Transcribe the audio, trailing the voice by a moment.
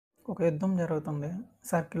ఒక యుద్ధం జరుగుతుంది.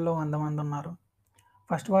 సర్కిల్‌లో 100 మందున్నారు.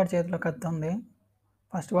 ఫస్ట్ వాడి చేతిలో కత్తుంది.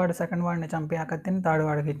 ఫస్ట్ వాడు సెకండ్ వాడిని చంపి ఆ కత్తిని థర్డ్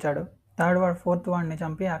వాడికిచ్చాడు. థర్డ్ వాడు ఫోర్త్ వాడిని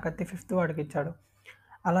చంపి ఆ కత్తి ఫిఫ్త్ వాడికిచ్చాడు.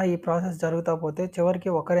 అలా ఈ ప్రాసెస్ జరుగుతా పోతే చివరికి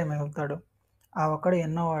ఒక్కడే మిగులుతాడు. ఆ ఒక్కడు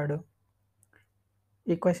ఎన్నో వాడు?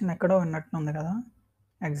 ఈ క్వెషన్ ఎక్కడో విన్నట్టుంది కదా!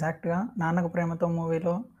 ఎగ్జాక్ట్‌గా 'నాన్నకు ప్రేమతో'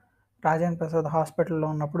 మూవీలో రాజేంద్ర ప్రసాద్ హాస్పిటల్‌లో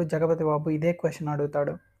ఉన్నప్పుడు జగపతి బాబు ఇదే క్వెషన్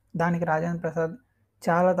అడుగుతాడు. దానికి రాజేంద్ర ప్రసాద్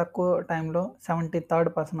చాలా తక్కువ టైంలో 73rd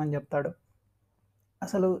పర్సన్ అని చెప్తాడు.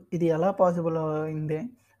 అసలు ఇది ఎలా పాసిబుల్ అయింది?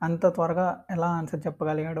 అంత త్వరగా ఎలా ఆన్సర్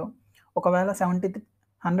చెప్పగలిగాడు? ఒకవేళ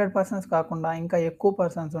 100 పర్సన్స్ కాకుండా ఇంకా ఎక్కువ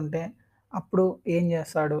పర్సన్స్ ఉంటే అప్పుడు ఏం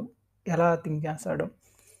చేస్తాడు? ఎలా థింక్ చేస్తాడు?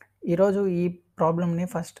 ఈరోజు ఈ ప్రాబ్లమ్‌ని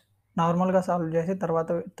ఫస్ట్ నార్మల్‌గా సాల్వ్ చేసి తర్వాత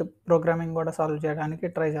విత్ ప్రోగ్రామింగ్ కూడా సాల్వ్ చేయడానికి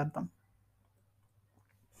ట్రై చేద్దాం.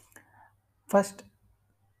 ఫస్ట్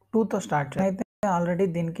 2తో స్టార్ట్ చేద్దాం. అయితే ఆల్రెడీ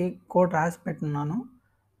దీనికి కోడ్ రాసి పెట్టున్నాను.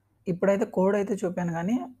 ఇప్పుడైతే కోడ్ అయితే చూపాను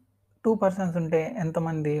గానీ 2 పర్సన్స్ ఉంటే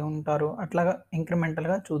ఎంతమంది ఉంటారు? అట్లాగా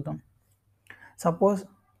ఇంక్రిమెంటల్‌గా చూద్దాం. సపోజ్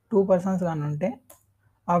 2 పర్సన్స్ గాని ఉంటే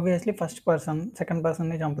ఆబ్వియస్‌లీ ఫస్ట్ పర్సన్ సెకండ్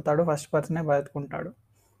పర్సన్‌ని చంపుతాడు. ఫస్ట్ పర్సనే బతుకుంటాడు.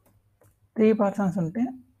 3 పర్సన్స్ ఉంటే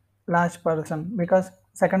లాస్ట్ పర్సన్ బికాజ్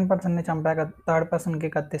సెకండ్ పర్సన్‌ని చంపాక థర్డ్ పర్సన్‌కి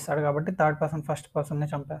కత్తిస్తాడు కాబట్టి థర్డ్ పర్సన్ ఫస్ట్ పర్సన్‌ని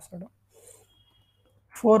చంపేస్తాడు.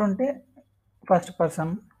 4 ఉంటే ఫస్ట్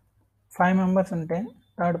పర్సన్, 5 మెంబర్స్ ఉంటే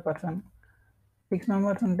థర్డ్ పర్సన్, 6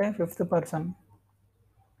 మెంబర్స్ ఉంటే ఫిఫ్త్ పర్సన్,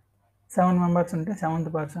 7 మెంబర్స్ ఉంటే సెవెంత్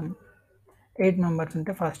పర్సన్, 8 మెంబర్స్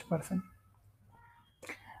ఉంటే ఫస్ట్ పర్సన్.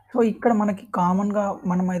 సో, ఇక్కడ మనకి కామన్‌గా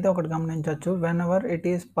మనమైతే ఒకటి గమనించొచ్చు. Whenever it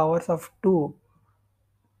is powers of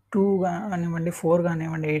 2 గానివ్వండి, 4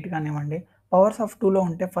 గానివ్వండి, 8 గానివ్వండి, పవర్స్ ఆఫ్ 2లో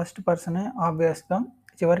ఉంటే ఫస్ట్ పర్సనే ఆబ్వియస్‌గా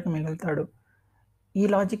చివరికి మిగులుతాడు. ఈ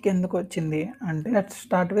లాజిక్ ఎందుకొచ్చింది అంటే let's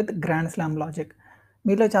start with grand slam logic.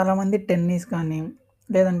 మీలో చాలామంది టెన్నిస్ కానీ,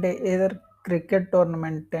 లేదంటే either cricket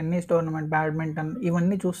tournament, tennis tournament, badminton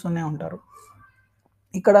ఇవన్నీ చూస్తూనే ఉంటారు.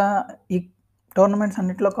 ఇక్కడ ఈ టోర్నమెంట్స్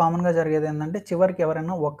అన్నిట్లో కామన్‌గా జరిగేదేందంటే చివరికి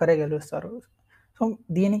ఎవరైనా ఒక్కరే గెలుస్తారు. సో,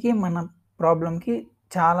 దీనికి మన ప్రాబ్లమ్‌కి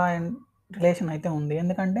చాలా రిలేషన్ అయితే ఉంది.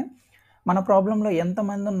 ఎందుకంటే మన ప్రాబ్లమ్‌లో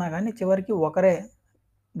ఎంతమందున్నా గానీ చివరికి ఒకరే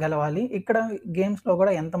గెలవాలి. ఇక్కడ గేమ్స్‌లో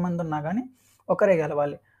గూడా ఎంతమందున్నా గానీ ఒకరే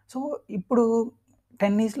గెలవాలి. సో, ఇప్పుడు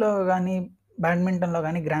టెన్నిస్‌లో గానీ, బ్యాడ్మింటన్‌లో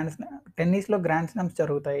గానీ టెన్నిస్‌లో గ్రాండ్ స్లామ్స్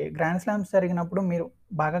జరుగుతాయి. గ్రాండ్ స్లామ్స్ జరిగినప్పుడు మీరు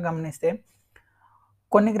బాగా గమనిస్తే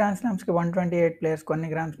కొన్ని గ్రాండ్ స్లామ్స్‌కి 128 ప్లేయర్స్, కొన్ని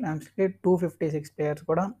గ్రాండ్ స్లామ్స్‌కి 256 ప్లేయర్స్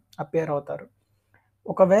కూడా అపియర్ అవుతారు.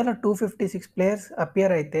 ఒకవేళ 256 ప్లేయర్స్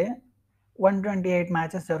అపియర్ అయితే 128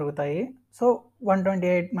 మ్యాచెస్ జరుగుతాయి. సో,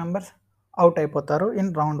 128 మెంబర్స్ ఔట్ అయిపోతారు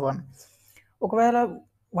ఇన్ రౌండ్ 1. ఒకవేళ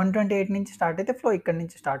 128 నుంచి స్టార్ట్ అయితే ఫ్లో ఇక్కడి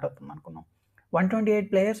నుంచి స్టార్ట్ అవుతుందనుకుందాం. 128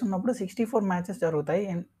 ప్లేయర్స్ ఉన్నప్పుడు 64 మ్యాచెస్ జరుగుతాయి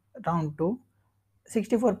ఇన్ రౌండ్ 2.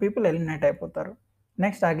 64 పీపుల్ ఎలిమినేట్ అయిపోతారు.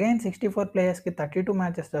 నెక్స్ట్ అగైన్ 64 ప్లేయర్స్‌కి 32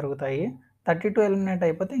 మ్యాచెస్ జరుగుతాయి. 32 ఎలిమినేట్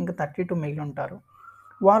అయిపోతే ఇంక 32 మిగిలుంటారు.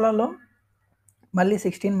 వాళ్ళలో మళ్ళీ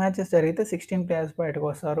 16 మ్యాచెస్ జరిగితే 16 players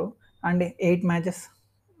బయటకొస్తారు. And 8 matches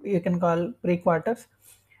you can call pre quarters.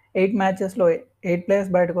 8 మ్యాచెస్‌లో 8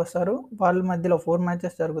 players బయటకొస్తారు. వాళ్ళ మధ్యలో 4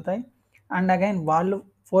 మ్యాచెస్ జరుగుతాయి. అండ్ అగైన్ వాళ్ళు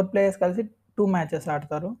 4 ప్లేయర్స్ కలిసి 2 మ్యాచెస్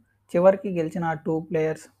ఆడతారు. చివరికి గెలిచిన ఆ 2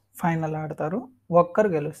 ప్లేయర్స్ ఫైనల్ ఆడతారు. ఒక్కరు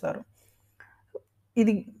గెలుస్తారు.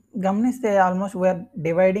 ఇది గమనిస్తే almost we are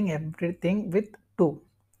dividing everything with 2.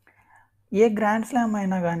 A grand slam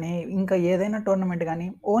అయినా గానీ, ఇంకా ఏదైనా టోర్నమెంట్ గానీ,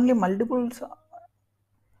 ఓన్లీ మల్టిపుల్స్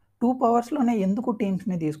 2 పవర్స్‌లోనే ఎందుకు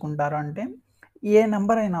టీమ్స్‌ని తీసుకుంటారు అంటే, ఏ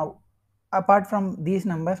నంబర్ అయినా అపార్ట్ ఫ్రమ్ దీస్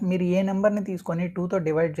నంబర్స్ మీరు ఏ నంబర్‌ని తీసుకొని 2తో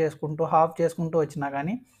డివైడ్ చేసుకుంటూ, హాఫ్ చేసుకుంటూ వచ్చినా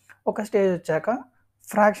గానీ, ఒక స్టేజ్ వచ్చాక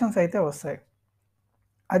ఫ్రాక్షన్స్ అయితే వస్తాయి.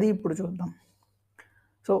 అది ఇప్పుడు చూద్దాం.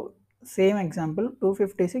 సో, సేమ్ ఎగ్జాంపుల్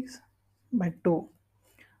 256/2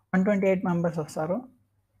 128 మెంబర్స్ వస్తారు.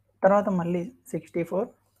 తర్వాత మళ్ళీ 64,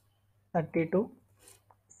 32,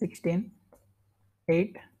 16,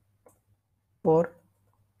 8, 4,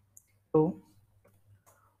 2,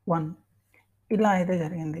 1 ఇలా అయితే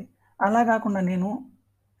జరిగింది. అలా గాకుండా నేను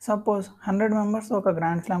సపోజ్ 100 మెంబర్స్‌తో ఒక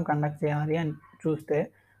గ్రాండ్ స్లామ్ కండక్ట్ చేయాలి అని చూస్తే,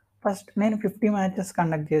 ఫస్ట్ నేను 50 మ్యాచెస్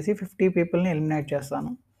కండక్ట్ చేసి 50 పీపుల్‌ని ఎలిమినేట్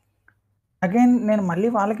చేస్తాను. అగైన్ నేను మళ్ళీ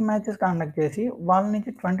వాళ్ళకి మ్యాచెస్ కండక్ట్ చేసి వాళ్ళ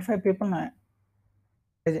నుంచి 25 పీపుల్‌ని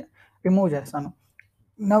రిమూవ్ చేస్తాను.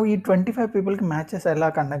 నౌ ఈ 25 పీపుల్‌కి మ్యాచెస్ ఎలా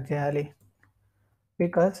కండక్ట్ చేయాలి?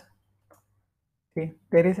 Because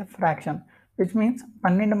there is a fraction which means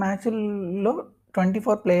 12 మ్యాచుల్లో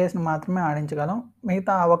 24 ప్లేయర్స్‌ని మాత్రమే ఆడించగలం.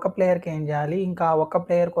 మిగతా ఆ ఒక్క ప్లేయర్‌కి ఏం చేయాలి? ఇంకా ఆ ఒక్క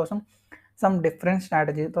ప్లేయర్ కోసం సమ్ డిఫరెంట్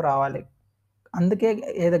స్ట్రాటజీతో రావాలి. అందుకే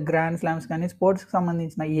ఏదో గ్రాండ్ స్లామ్స్ కానీ, స్పోర్ట్స్‌కి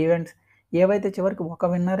సంబంధించిన ఈవెంట్స్ ఏవైతే చివరికి ఒక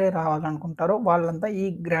విన్నరే రావాలనుకుంటారో వాళ్ళంతా ఈ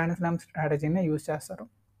గ్రాండ్ స్లామ్ స్ట్రాటజీనే యూజ్ చేస్తారు.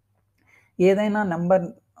 ఏదైనా నంబర్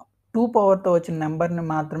 2 పవర్‌తో వచ్చిన నంబర్‌ని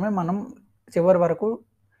మాత్రమే మనం చివరి వరకు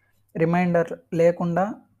రిమైండర్ లేకుండా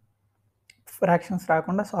ఫ్రాక్షన్స్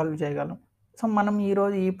రాకుండా సాల్వ్ చేయగలం. సో, మనం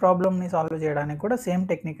ఈరోజు ఈ ప్రాబ్లమ్‌ని సాల్వ్ చేయడానికి కూడా సేమ్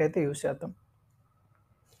టెక్నిక్ అయితే యూజ్ చేద్దాం.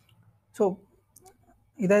 సో,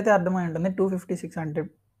 ఇదైతే అర్థమై ఉంటుంది. 256 అంటే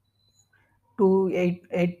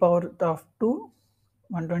 8 power of 2,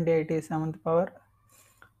 128 is 7th power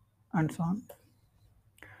and so on.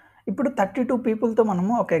 ఇప్పుడు 32 పీపుల్‌తో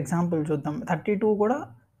మనము ఒక ఎగ్జాంపుల్ చూద్దాం. 32 కూడా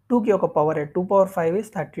 2కి ఒక పవరే. 2 పవర్ 5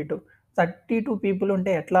 ఈజ్ 32. 32 పీపుల్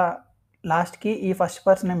ఉంటే ఎట్లా లాస్ట్‌కి ఈ ఫస్ట్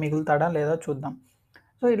పర్సనే మిగులుతాడా లేదా చూద్దాం.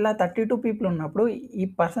 సో, ఇలా 32 పీపుల్ ఉన్నప్పుడు ఈ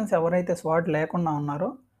పర్సన్స్ ఎవరైతే స్వాట్ లేకుండా ఉన్నారో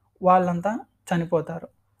వాళ్ళంతా చనిపోతారు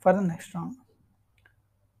for the next round.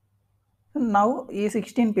 Now ఈ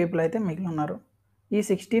 16 పీపుల్ అయితే మిగిలున్నారు. ఈ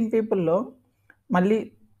 16 పీపుల్‌లో మళ్ళీ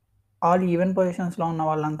ఆల్ ఈవెన్ పొజిషన్స్‌లో ఉన్న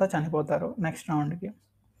వాళ్ళంతా చనిపోతారు నెక్స్ట్ రౌండ్‌కి.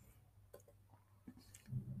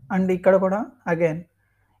 అండ్ ఇక్కడ కూడా అగైన్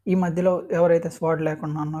ఈ మధ్యలో ఎవరైతే స్వాట్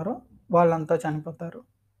లేకుండా ఉన్నారో వాళ్ళంతా చనిపోతారు.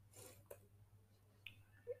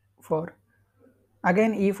 4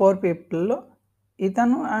 అగైన్ ఈ 4 పీపుల్‌లో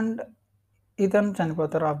ఇతను అండ్ ఇతను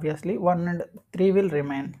చనిపోతారు obviously. 1 and 3 will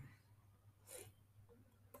remain.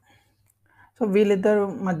 So, వీళ్ళిద్దరు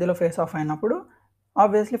మధ్యలో ఫేస్ ఆఫ్ అయినప్పుడు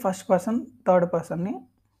ఆబ్వియస్లీ ఫస్ట్ పర్సన్ థర్డ్ పర్సన్‌ని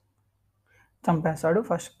చంపేస్తాడు.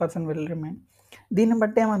 First person will remain. దీన్ని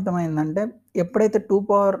బట్టి ఏమర్థమైందంటే ఎప్పుడైతే 2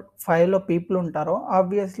 పవర్ 5లో పీపుల్ ఉంటారో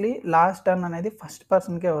ఆబ్వియస్లీ లాస్ట్ టర్న్ అనేది ఫస్ట్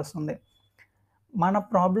పర్సన్‌కే వస్తుంది. మన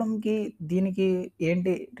ప్రాబ్లమ్‌కి దీనికి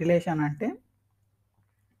ఏంటి రిలేషన్ అంటే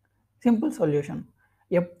సింపుల్ సొల్యూషన్.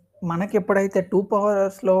 మనకెప్పుడైతే 2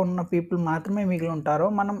 పవర్స్‌లో ఉన్న పీపుల్ మాత్రమే మిగిలి ఉంటారో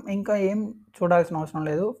మనం ఇంకా ఏం చూడాల్సిన అవసరం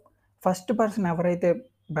లేదు. ఫస్ట్ పర్సన్ ఎవరైతే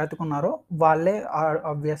బ్రతికున్నారో వాళ్ళే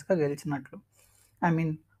ఆబ్వియస్‌గా గెలిచినట్లు. ఐ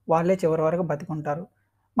మీన్ వాళ్ళే చివరి వరకు బతికుంటారు.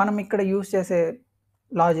 మనం ఇక్కడ యూజ్ చేసే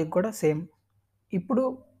లాజిక్ కూడా సేమ్. ఇప్పుడు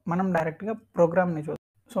మనం డైరెక్ట్‌గా ప్రోగ్రామ్‌ని చూద్దాం.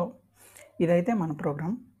 సో, ఇదైతే మన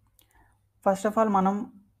ప్రోగ్రామ్. ఫస్ట్ ఆఫ్ ఆల్ మనం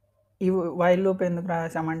ఈ వైల్ లూప్ ఎందుకు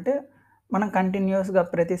రాసామంటే మనం కంటిన్యూయస్‌గా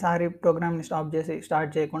ప్రతిసారి ప్రోగ్రామ్‌ని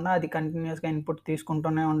స్టార్ట్ చేయకుండా అది కంటిన్యూయస్‌గా ఇన్పుట్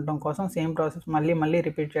తీసుకుంటూనే ఉండడం కోసం సేమ్ ప్రాసెస్ మళ్ళీ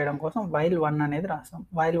రిపీట్ చేయడం కోసం వైల్ 1 అనేది రాస్తాం.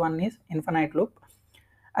 While 1 is infinite loop.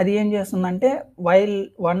 అది ఏం చేస్తుందంటే వైల్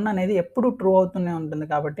 1 అనేది ఎప్పుడు ట్రూ అవుతూనే ఉంటుంది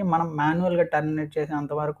కాబట్టి మనం మాన్యువల్‌గా టర్మినేట్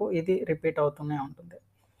చేసేంత వరకు ఇది రిపీట్ అవుతూనే ఉంటుంది.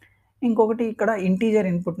 ఇంకొకటి ఇక్కడ ఇంటీజర్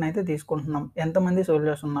ఇన్పుట్‌ని అయితే తీసుకుంటున్నాం. ఎంతమంది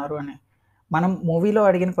సోల్జర్స్ ఉన్నారు అని. మనం మూవీలో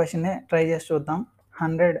అడిగిన క్వెషనే ట్రై చేసి చూద్దాం.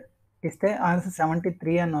 100 ఇస్తే ఆన్సర్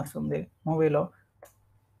 73 అని వస్తుంది మూవీలో.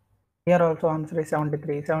 Here also answer is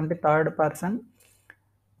 73. 73rd person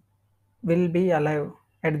will be alive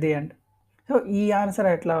at the end. So, ఈ ఆన్సర్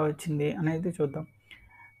ఎట్లా వచ్చింది అనేది చూద్దాం.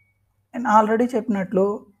 నేను ఆల్రెడీ చెప్పినట్లు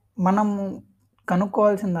మనము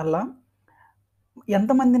కనుక్కోవాల్సిందల్లా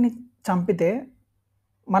ఎంతమందిని చంపితే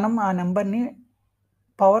మనం ఆ నంబర్‌ని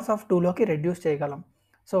పవర్స్ ఆఫ్ 2లోకి రెడ్యూస్ చేయగలం.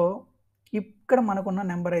 సో, ఇక్కడ మనకున్న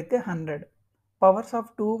నంబర్ అయితే 100. పవర్స్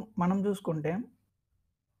ఆఫ్ 2 మనం చూసుకుంటే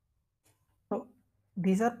so,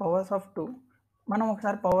 these are powers of 2. మనం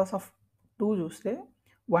ఒకసారి పవర్స్ ఆఫ్ 2 చూస్తే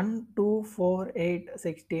 1, 2, 4, 8,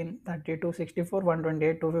 16, 32, 64,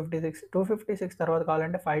 128, 256, 256 తర్వాత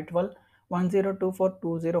కావాలంటే 5, 12, 1024,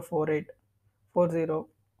 2048, 40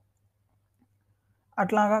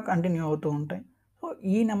 అట్లాగా కంటిన్యూ అవుతూ ఉంటాయి. సో,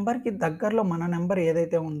 ఈ నంబర్‌కి దగ్గరలో మన నంబర్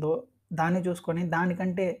ఏదైతే ఉందో దాన్ని చూసుకొని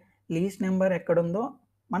దానికంటే లీస్ట్ నంబర్ ఎక్కడుందో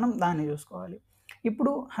మనం దాన్ని చూసుకోవాలి.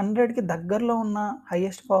 ఇప్పుడు 100కి దగ్గరలో ఉన్న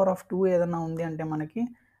హైయెస్ట్ పవర్ ఆఫ్ 2 ఏదన్నా ఉంది అంటే మనకి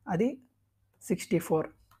అది 64.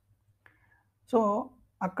 సో,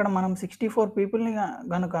 అక్కడ మనం 64 పీపుల్‌ని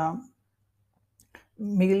గనుక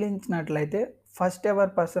మిగిలించినట్లయితే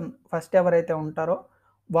ఫస్ట్ ఎవరైతే ఉంటారో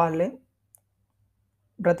వాళ్ళే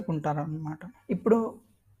బ్రతికుంటారనమాట. ఇప్పుడు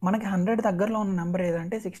మనకి 100 దగ్గరలో ఉన్న నంబర్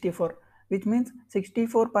ఏదంటే 64. విచ్ మీన్స్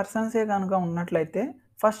 64 పర్సన్సే గనుక ఉన్నట్లయితే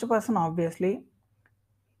ఫస్ట్ పర్సన్ ఆబ్వియస్లీ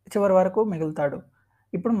చివరి వరకు మిగులుతాడు.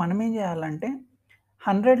 ఇప్పుడు మనం ఏం చేయాలంటే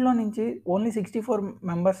 100లో నుంచి ఓన్లీ 64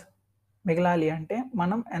 మెంబర్స్ మిగలాలి అంటే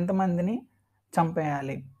మనం ఎంతమందిని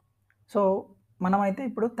చంపేయాలి. సో, మనమైతే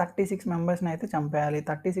ఇప్పుడు 36 మెంబర్స్‌ని అయితే చంపేయాలి.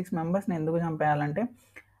 36 మెంబర్స్‌ని ఎందుకు చంపేయాలంటే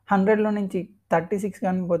 100లో నుంచి 36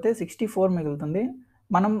 గాని పోతే 64 మిగులుతుంది.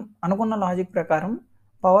 మనం అనుకున్న లాజిక్ ప్రకారం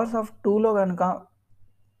పవర్స్ ఆఫ్ 2లో గనుక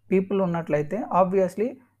పీపుల్ ఉన్నట్లయితే obviously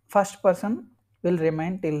first person will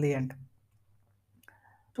remain till the end.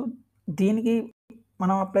 So, దీనికి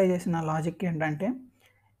మనం అప్లై చేసిన లాజిక్ ఏంటంటే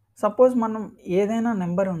సపోజ్ మనం ఏదైనా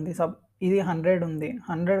నంబర్ ఉంది. ఇది 100 ఉంది.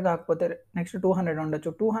 100 కాకపోతే నెక్స్ట్ 200 ఉండొచ్చు.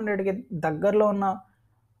 200కి దగ్గరలో ఉన్న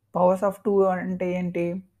పవర్స్ ఆఫ్ 2 అంటే ఏంటి?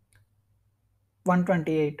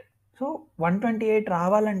 128. సో, 128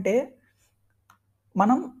 రావాలంటే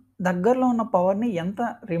మనం దగ్గరలో ఉన్న పవర్‌ని ఎంత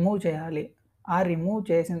రిమూవ్ చేయాలి? ఆ రిమూవ్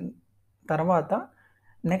చేసిన తర్వాత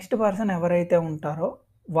నెక్స్ట్ పర్సన్ ఎవరైతే ఉంటారో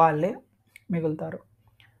వాళ్ళే మిగులుతారు.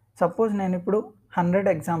 సపోజ్ నేనిప్పుడు 100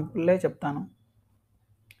 ఎగ్జాంపులే చెప్తాను.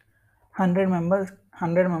 100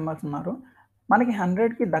 మెంబర్స్ ఉన్నారు. మనకి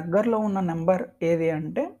 100కి దగ్గరలో ఉన్న నంబర్ ఏది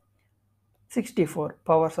అంటే 64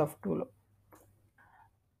 పవర్స్ ఆఫ్ 2లో.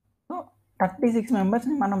 సో, 36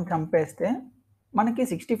 మెంబర్స్‌ని మనం చంపేస్తే మనకి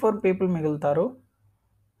 64 పీపుల్ మిగులుతారు.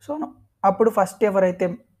 సో, అప్పుడు ఫస్ట్ ఎవరి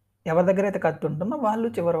దగ్గరైతే కత్తి ఉంటుందో వాళ్ళు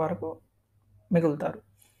చివరి వరకు మిగులుతారు.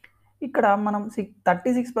 ఇక్కడ మనం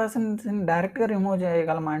 36% డైరెక్ట్‌గా రిమూవ్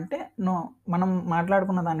చేయగలమా అంటే నో. మనం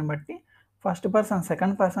మాట్లాడుకున్న దాన్ని బట్టి ఫస్ట్ పర్సన్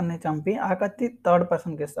సెకండ్ పర్సన్‌ని చంపి ఆ కత్తి థర్డ్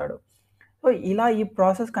పర్సన్‌కిస్తాడు. సో, ఇలా ఈ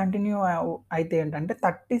ప్రాసెస్ కంటిన్యూ అయితే ఏంటంటే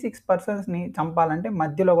 36 పర్సన్స్‌ని చంపాలంటే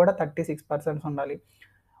మధ్యలో గూడా 36 పర్సన్స్ ఉండాలి.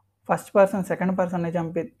 ఫస్ట్ పర్సన్ సెకండ్ పర్సన్‌ని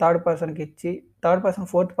చంపి థర్డ్ పర్సన్‌కిచ్చి, థర్డ్ పర్సన్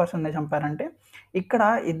ఫోర్త్ పర్సన్‌ని చంపారంటే ఇక్కడ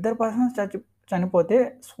ఇద్దరు పర్సన్స్ చనిపోతే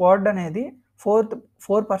స్వార్డ్ అనేది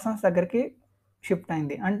 4 పర్సన్స్ దగ్గరికి షిఫ్ట్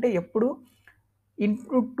అయింది. అంటే ఎప్పుడు ఇంటూ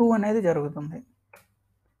 2 అనేది జరుగుతుంది.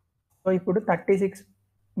 సో, ఇప్పుడు 36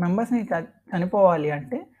 మెంబర్స్‌ని చనిపోవాలి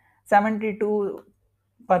అంటే 72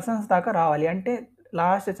 పర్సన్స్ దాకా రావాలి. అంటే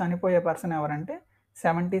లాస్ట్ చనిపోయే పర్సన్ ఎవరంటే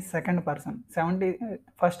 72nd person.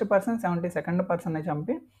 First person 72nd పర్సన్‌ని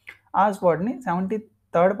చంపి ఆ స్వార్డ్‌ని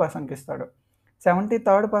 73rd పర్సన్‌కిస్తాడు.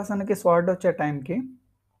 73rd పర్సన్‌కి స్వార్డ్ వచ్చే టైంకి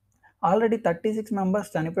ఆల్రెడీ 36 మెంబర్స్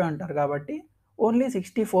చనిపోయి ఉంటారు కాబట్టి ఓన్లీ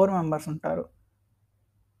 64 మెంబర్స్ ఉంటారు.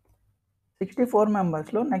 64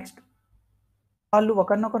 మెంబర్స్‌లో నెక్స్ట్ వాళ్ళు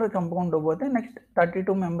ఒకరినొకరు చంపుకుంటూ పోతే నెక్స్ట్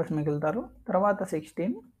 32 మెంబర్స్ మిగులుతారు. తర్వాత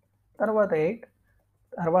 16, తర్వాత 8,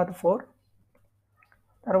 తర్వాత 4,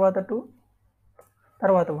 తర్వాత 2,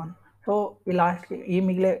 తర్వాత 1. సో, ఈ లాస్ట్‌కి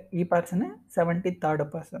మిగిలే ఈ పర్సనే 73rd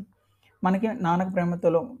పర్సన్. మనకి 'నాన్నకు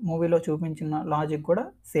ప్రేమతో'లో మూవీలో చూపించిన లాజిక్ కూడా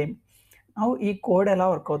సేమ్. నౌ ఈ కోడ్ ఎలా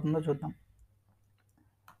వర్క్ అవుతుందో చూద్దాం.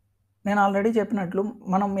 నేను ఆల్రెడీ చెప్పినట్లు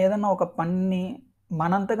మనం ఏదన్నా ఒక పనిని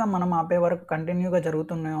మనంతగా మనం ఆపే వరకు కంటిన్యూగా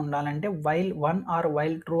జరుగుతూనే ఉండాలంటే వైల్ 1 ఆర్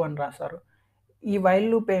వైల్ ట్రూ అని రాస్తారు. ఈ వైల్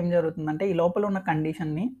లూప్ ఏం జరుగుతుందంటే ఈ లోపల ఉన్న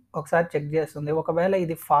కండిషన్‌ని ఒకసారి చెక్ చేస్తుంది. ఒకవేళ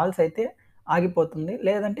ఇది ఫాల్స్ అయితే ఆగిపోతుంది.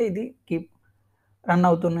 లేదంటే ఇది రన్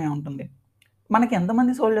అవుతూనే ఉంటుంది. మనకి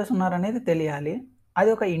ఎంతమంది సోల్జర్స్ ఉన్నారనేది తెలియాలి. అది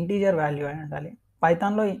ఒక ఇంటీజర్ వాల్యూ అయి ఉండాలి.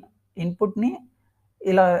 పైథాన్‌లో ఇన్‌పుట్‌ని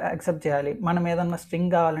ఇలా యాక్సెప్ట్ చేయాలి. మనం ఏదన్నా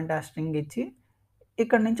స్ట్రింగ్ కావాలంటే ఆ స్ట్రింగ్ ఇచ్చి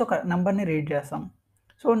ఇక్కడి నుంచి ఒక నంబర్‌ని రీడ్ చేస్తాం.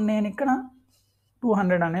 సో, నేనిక్కడ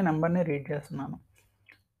 200 అనే నంబర్‌ని రీడ్ చేస్తున్నాను.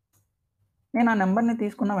 నేను ఆ నంబర్‌ని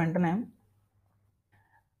తీసుకున్న వెంటనే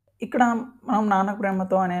ఇక్కడ మనం 'నాన్నకు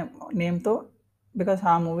ప్రేమతో' అనే నేమ్‌తో బికాజ్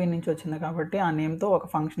ఆ మూవీ నుంచి వచ్చింది కాబట్టి ఆ నేమ్‌తో ఒక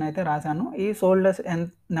ఫంక్షన్ అయితే రాశాను. ఈ సోల్డర్స్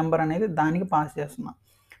నంబర్ అనేది దానికి పాస్ చేస్తున్నా.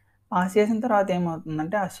 పాస్ చేసిన తర్వాత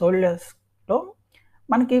ఏమవుతుందంటే ఆ సోల్డర్స్‌లో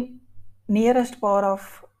మనకి నియరెస్ట్ పవర్ ఆఫ్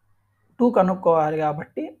 2 కనుక్కోవాలి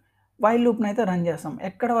కాబట్టి వైల్ లూప్‌నయితే రన్ చేస్తాం.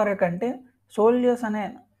 ఎక్కడి వరకంటే సోల్జర్స్ అనే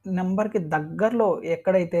నంబర్‌కి దగ్గరలో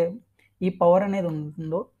ఎక్కడైతే ఈ పవర్ అనేది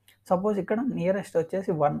ఉంటుందో సపోజ్ ఇక్కడ నియరెస్ట్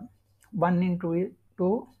వచ్చేసి 1. 1 ఇంటూ 2,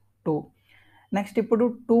 2. నెక్స్ట్ ఇప్పుడు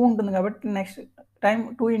 2 ఉంటుంది కాబట్టి నెక్స్ట్ టైమ్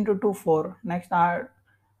 2 ఇంటూ 2 4. నెక్స్ట్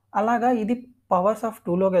అలాగా ఇది పవర్స్ ఆఫ్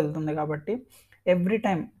 2లోకి వెళ్తుంది కాబట్టి ఎవ్రీ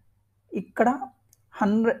టైమ్ ఇక్కడ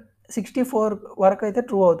 64 వరకైతే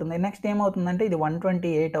ట్రూ అవుతుంది. నెక్స్ట్ ఏమవుతుందంటే ఇది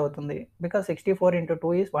 128 అవుతుంది. Because 64 into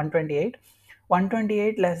 2 is 128.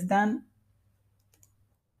 128 less than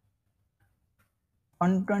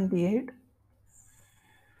 128.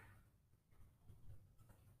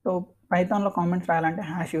 So, పైథాన్‌లో comments రాయాలంటే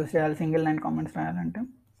హాష్ యూజ్ చేయాలి. సింగిల్ లైన్ కామెంట్స్ రాయాలంటే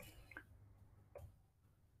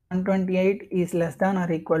 128 is less than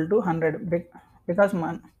are equal to 100 because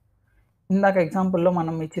ఇందాక ఎగ్జాంపుల్‌లో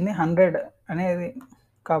మనం ఇచ్చింది 100 అనేది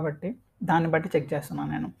కాబట్టి దాన్ని బట్టి చెక్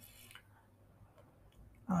చేస్తున్నాను నేను.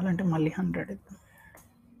 కావాలంటే మళ్ళీ 100 ఇద్దాం.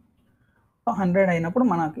 100 అయినప్పుడు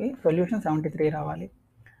మనకి సొల్యూషన్ 73 రావాలి.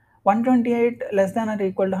 128 less than are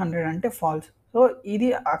equal to 100 అంటే ఫాల్స్. సో, ఇది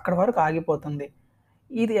అక్కడి వరకు ఆగిపోతుంది.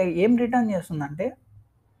 ఇది ఏం రిటర్న్ చేస్తుందంటే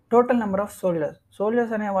total number of soldiers.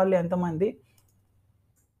 Soldiers అనేవాళ్ళు ఎంతమంది?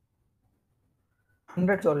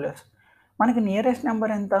 100 సోల్జర్స్. మనకి నియరెస్ట్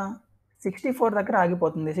నంబర్ ఎంత? 64 దగ్గర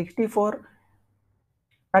ఆగిపోతుంది. 64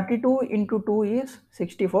 32 into 2 is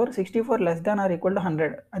 64. 64 less than are equal to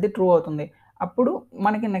 100 అది ట్రూ అవుతుంది. అప్పుడు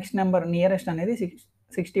మనకి నెక్స్ట్ నంబర్ నియరెస్ట్ అనేది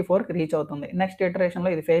 64కి రీచ్ అవుతుంది. నెక్స్ట్ ఇటరేషన్‌లో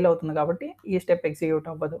ఇది ఫెయిల్ అవుతుంది కాబట్టి ఈ స్టెప్ ఎగ్జిక్యూట్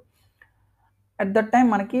అవ్వదు. అట్ దట్ టైమ్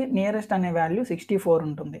మనకి నియరెస్ట్ అనే వాల్యూ 64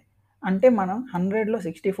 ఉంటుంది. అంటే మనం 100లో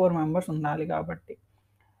 64 మెంబర్స్ ఉండాలి కాబట్టి.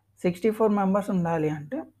 64 మెంబర్స్ ఉండాలి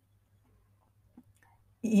అంటే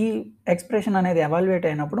ఈ ఎక్స్‌ప్రెషన్ అనేది ఎవాల్యుయేట్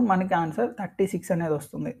అయినప్పుడు మనకి ఆన్సర్ 36 అనేది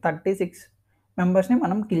వస్తుంది. 36 మెంబర్స్‌ని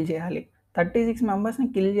మనం కిల్ చేయాలి. 36 మెంబర్స్‌ని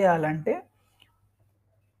కిల్ చేయాలంటే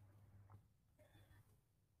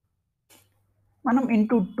మనం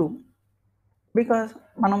ఇంటూ 2 బికాజ్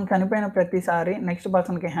మనం చనిపోయిన ప్రతిసారి నెక్స్ట్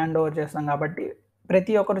పర్సన్‌కి హ్యాండ్ ఓవర్ చేస్తాం కాబట్టి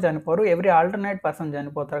ప్రతి ఒక్కరు చనిపోరు. ఎవ్రీ ఆల్టర్‌నేట్ పర్సన్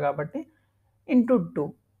చనిపోతారు కాబట్టి ఇంటూ 2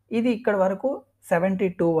 ఇది ఇక్కడి వరకు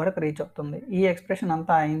 72 వరకు రీచ్ అవుతుంది. ఈ ఎక్స్ప్రెషన్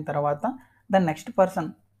అంతా అయిన తర్వాత the next person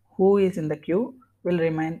who is in the queue will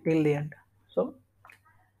remain till the end. So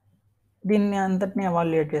దీన్ని అంతటిని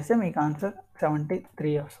ఎవాల్యుయేట్ చేస్తే మీకు ఆన్సర్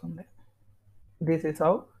 73 వస్తుంది. This is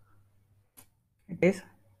how it is.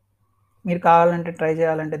 మీరు కావాలంటే ట్రై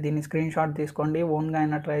చేయాలంటే దీన్ని స్క్రీన్ షాట్ తీసుకోండి, ఓన్గా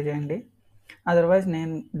అయినా ట్రై చేయండి. అదర్వైజ్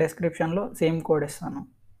నేను డిస్క్రిప్షన్లో సేమ్ కోడ్ ఇస్తాను.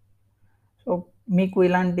 సో మీకు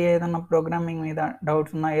ఇలాంటి ఏదన్నా ప్రోగ్రామింగ్ మీద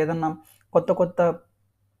డౌట్స్ ఉన్నా, ఏదన్నా కొత్త కొత్త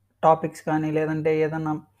టాపిక్స్ కానీ లేదంటే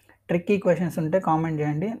ఏదన్నా ట్రిక్కీ క్వశ్చన్స్ ఉంటే కామెంట్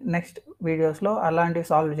చేయండి. నెక్స్ట్ వీడియోస్లో అలాంటివి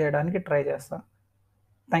సాల్వ్ చేయడానికి ట్రై చేస్తాను.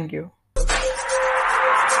 Thank you.